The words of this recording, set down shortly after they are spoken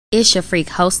It's your freak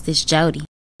hostess, Jody,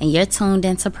 and you're tuned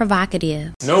into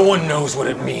Provocative. No one knows what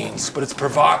it means, but it's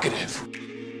provocative.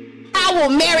 I will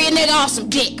marry a nigga off some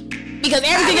dick because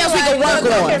everything else we can work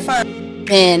on.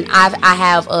 And I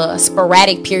have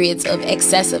sporadic periods of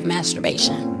excessive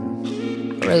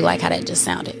masturbation. I really like how that just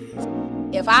sounded.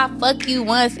 If I fuck you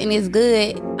once and it's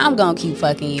good, I'm gonna keep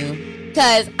fucking you.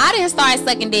 Because I didn't start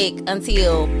sucking dick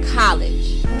until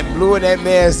college. Blew in that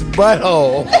man's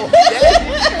butthole.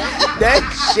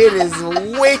 That shit is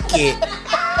wicked.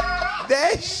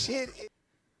 That shit is...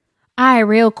 All right,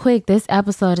 real quick, this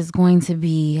episode is going to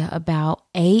be about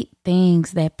 8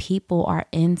 things that people are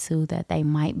into that they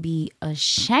might be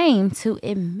ashamed to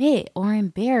admit or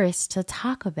embarrassed to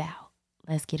talk about.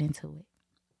 Let's get into it.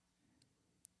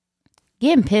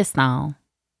 Getting pissed on.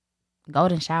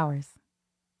 Golden showers.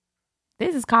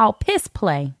 This is called piss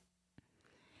play.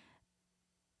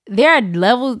 There are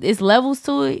levels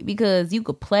to it because you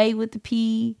could play with the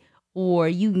pee or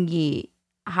you can get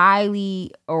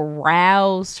highly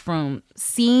aroused from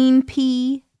seeing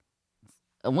pee.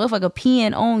 A motherfucker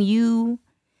peeing on you.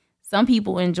 Some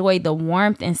people enjoy the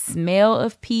warmth and smell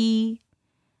of pee.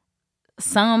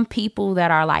 Some people that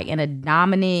are like in a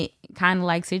dominant kind of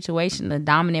like situation, the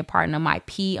dominant partner might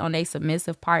pee on their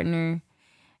submissive partner.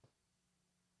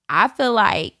 I feel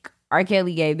like R.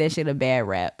 Kelly gave that shit a bad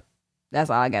rap. That's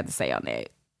all I got to say on that.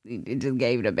 It just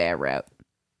gave it a bad rap.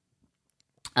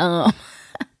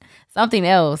 Something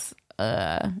else,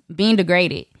 being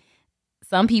degraded.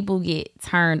 Some people get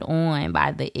turned on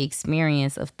by the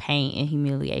experience of pain and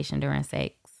humiliation during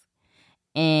sex.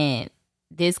 And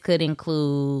this could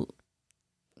include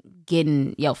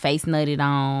getting your face nutted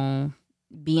on,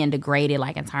 being degraded,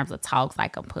 like in terms of talks,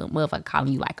 like a motherfucker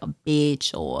calling you like a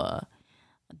bitch or a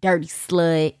dirty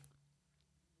slut.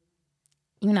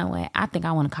 You know what? I think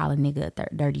I want to call a nigga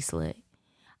a dirty slut.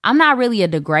 I'm not really a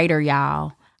degrader,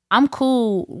 y'all. I'm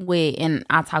cool with, and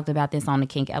I talked about this on the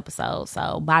kink episode.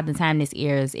 So by the time this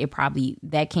airs, it probably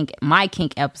my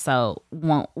kink episode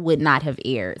would not have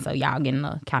aired. So y'all getting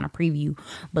a kind of preview.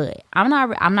 But I'm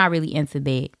not really into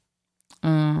that.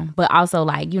 But also,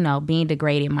 like, you know, being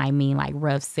degraded might mean like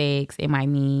rough sex. It might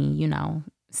mean, you know,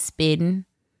 spitting.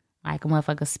 Like a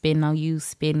motherfucker spitting on you,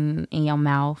 spitting in your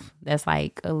mouth. That's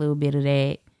like a little bit of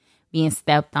that. Being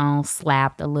stepped on,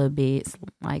 slapped a little bit.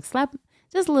 Like slap,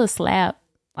 just a little slap.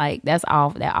 Like that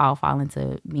all fall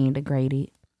into being degraded.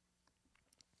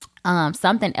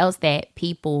 Something else that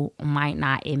people might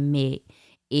not admit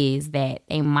is that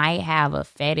they might have a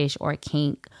fetish or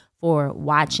kink for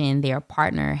watching their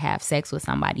partner have sex with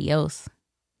somebody else.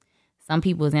 Some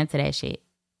people is into that shit.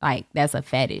 Like that's a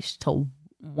fetish to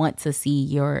want to see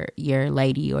your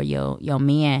lady or your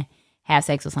man have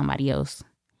sex with somebody else.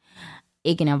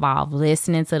 It can involve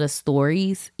listening to the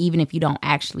stories, even if you don't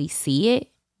actually see it,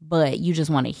 but you just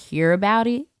want to hear about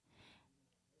it.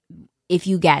 If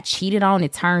you got cheated on,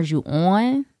 it turns you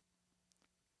on.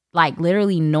 Like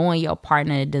literally knowing your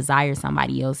partner desires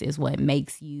somebody else is what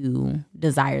makes you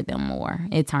desire them more.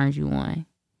 It turns you on.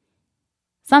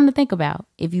 Something to think about.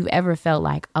 If you ever felt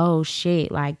like, oh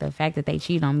shit, like the fact that they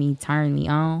cheated on me turned me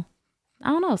on. I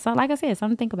don't know. So like I said,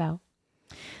 something to think about.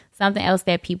 Something else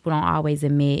that people don't always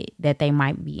admit that they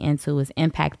might be into is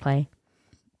impact play.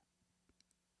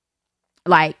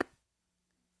 Like,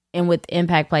 and with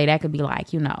impact play, that could be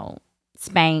like, you know,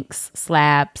 spanks,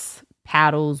 slaps,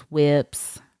 paddles,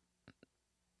 whips.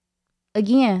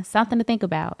 Again, something to think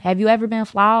about. Have you ever been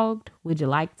flogged? Would you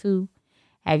like to?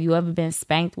 Have you ever been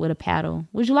spanked with a paddle?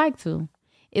 Would you like to?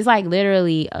 It's like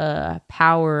literally a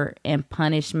power and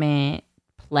punishment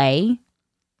play.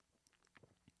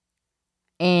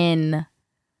 And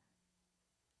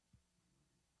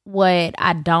what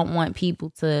I don't want people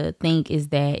to think is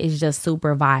that it's just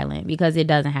super violent, because it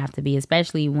doesn't have to be,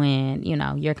 especially when, you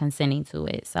know, you're consenting to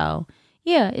it. So,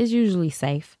 yeah, it's usually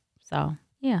safe. So,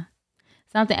 yeah.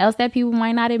 Something else that people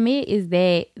might not admit is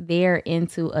that they're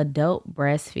into adult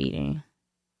breastfeeding.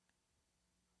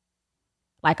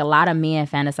 Like a lot of men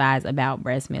fantasize about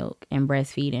breast milk and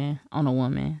breastfeeding on a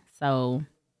woman. So,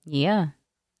 yeah.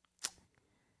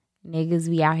 Niggas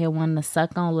be out here wanting to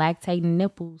suck on lactating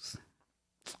nipples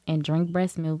and drink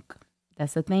breast milk.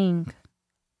 That's a thing.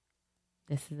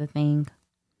 This is a thing.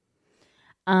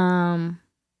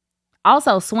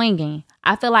 Also, swinging.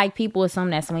 I feel like people assume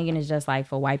that swinging is just like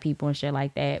for white people and shit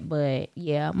like that. But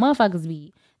yeah, motherfuckers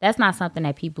be... That's not something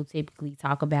that people typically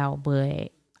talk about.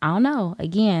 But I don't know.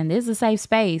 Again, this is a safe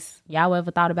space. Y'all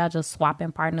ever thought about just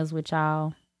swapping partners with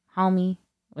y'all homie?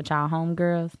 With y'all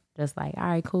homegirls? Just like, all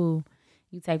right, cool.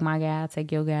 You take my guy, I'll take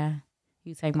your guy.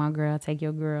 You take my girl, I'll take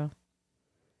your girl.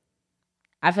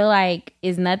 I feel like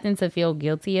it's nothing to feel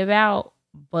guilty about,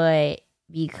 but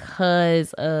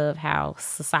because of how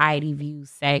society views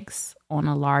sex on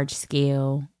a large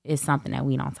scale, is something that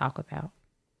we don't talk about.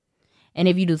 And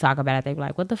if you do talk about it, they be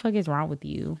like, what the fuck is wrong with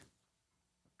you?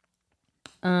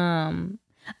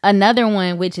 Another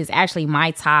one, which is actually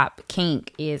my top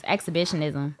kink, is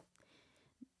exhibitionism.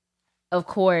 Of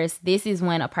course, this is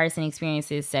when a person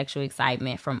experiences sexual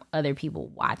excitement from other people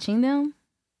watching them.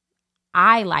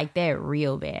 I like that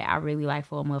real bad. I really like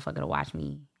for a motherfucker to watch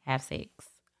me have sex.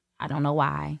 I don't know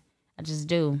why. I just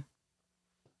do.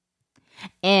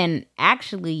 And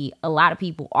actually, a lot of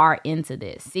people are into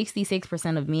this.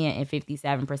 66% of men and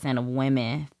 57% of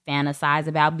women fantasize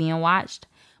about being watched.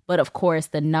 But of course,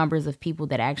 the numbers of people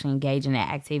that actually engage in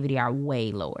that activity are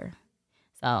way lower.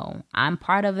 So I'm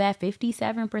part of that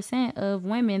 57% of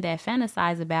women that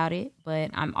fantasize about it. But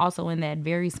I'm also in that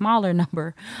very smaller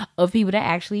number of people that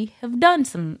actually have done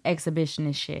some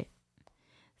exhibitionist shit.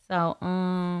 So,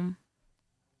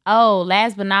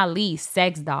 last but not least,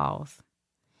 sex dolls.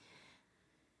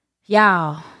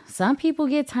 Y'all, some people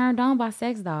get turned on by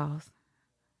sex dolls.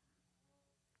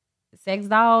 Sex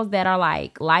dolls that are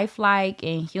like lifelike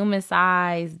and human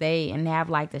size. And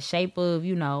have like the shape of,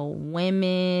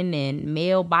 women and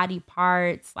male body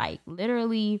parts. Like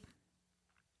literally,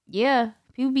 yeah,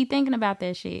 people be thinking about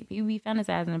that shit. People be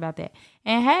fantasizing about that.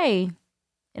 And hey,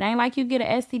 it ain't like you get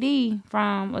an STD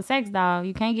from a sex doll.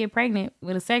 You can't get pregnant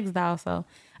with a sex doll. So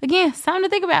again, something to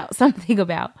think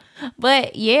about.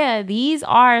 But yeah, these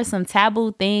are some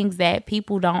taboo things that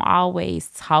people don't always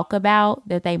talk about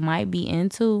that they might be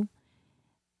into.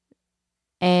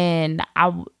 And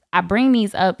I bring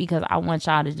these up because I want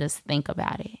y'all to just think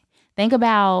about it. Think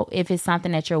about if it's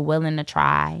something that you're willing to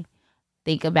try.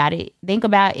 Think about it. Think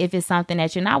about if it's something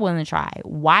that you're not willing to try.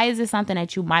 Why is it something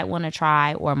that you might want to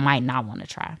try or might not want to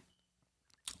try?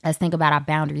 Let's think about our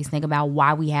boundaries. Think about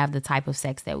why we have the type of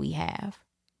sex that we have.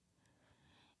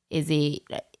 Is it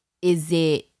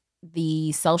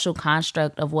the social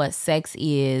construct of what sex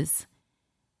is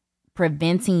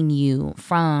preventing you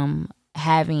from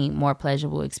having more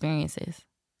pleasurable experiences?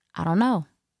 I don't know.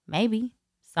 Maybe.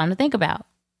 Something to think about.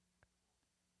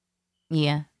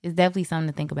 Yeah, it's definitely something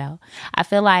to think about. I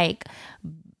feel like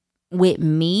with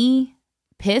me,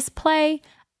 piss play,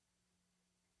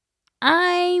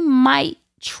 I might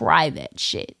try that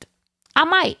shit. I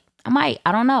might. I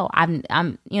don't know. I'm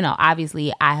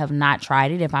obviously I have not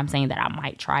tried it. If I'm saying that I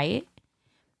might try it,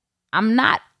 I'm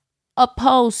not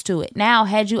opposed to it. Now,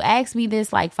 had you asked me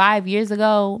this like 5 years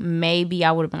ago, maybe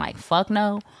I would have been like, fuck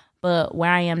no. But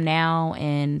where I am now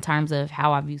in terms of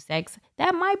how I view sex,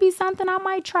 that might be something I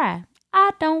might try.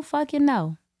 I don't fucking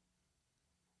know.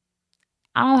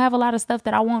 I don't have a lot of stuff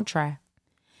that I won't try.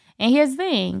 And here's the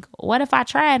thing. What if I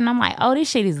try it and I'm like, oh, this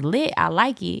shit is lit. I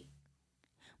like it.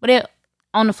 But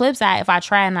on the flip side, if I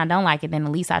try it and I don't like it, then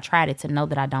at least I tried it to know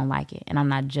that I don't like it. And I'm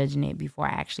not judging it before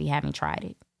I actually haven't tried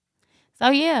it.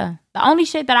 So yeah, the only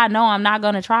shit that I know I'm not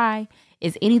going to try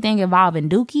is anything involving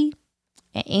dookie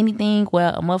and anything,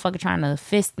 well, a motherfucker trying to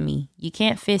fist me. You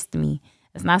can't fist me.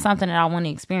 It's not something that I want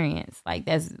to experience. Like,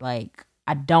 that's like,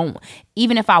 I don't,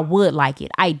 even if I would like it,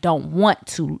 I don't want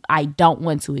to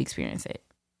experience it.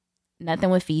 Nothing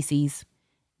with feces,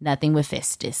 nothing with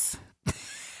fistus.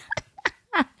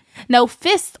 No,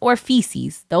 fist or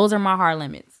feces. Those are my hard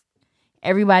limits.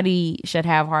 Everybody should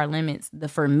have hard limits.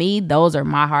 For me, those are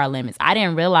my hard limits. I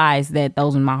didn't realize that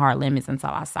those were my hard limits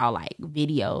until I saw like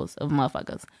videos of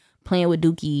motherfuckers playing with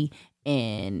dookie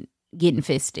and getting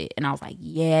fisted. And I was like,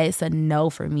 yeah, it's a no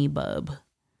for me, bub.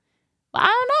 But I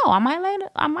don't know. I might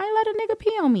let a nigga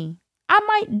pee on me. I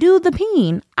might do the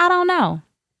peeing. I don't know.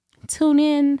 Tune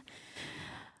in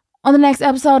on the next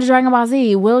episode of Dragon Ball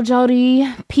Z. Will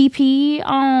Jody pee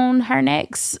on her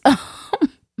next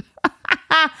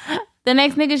the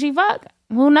next nigga she fuck?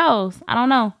 Who knows? I don't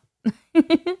know.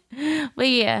 But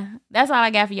yeah, that's all I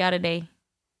got for y'all today.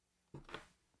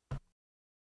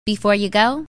 Before you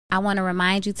go, I want to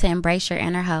remind you to embrace your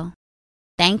inner hoe.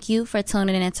 Thank you for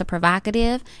tuning in to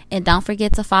Provocative, and don't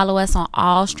forget to follow us on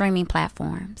all streaming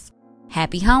platforms.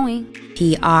 Happy hoeing.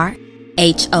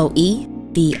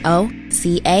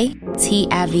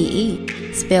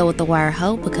 PRHOEVOCATIVE. Spell with the word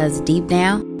hoe because deep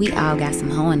down, we all got some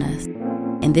hoe in us.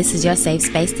 And this is your safe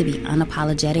space to be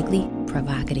unapologetically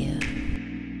provocative.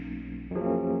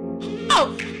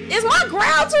 Oh, is my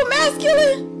growl too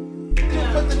masculine? You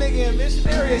put the nigga in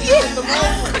missionary and you in the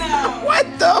moment. What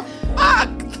the fuck?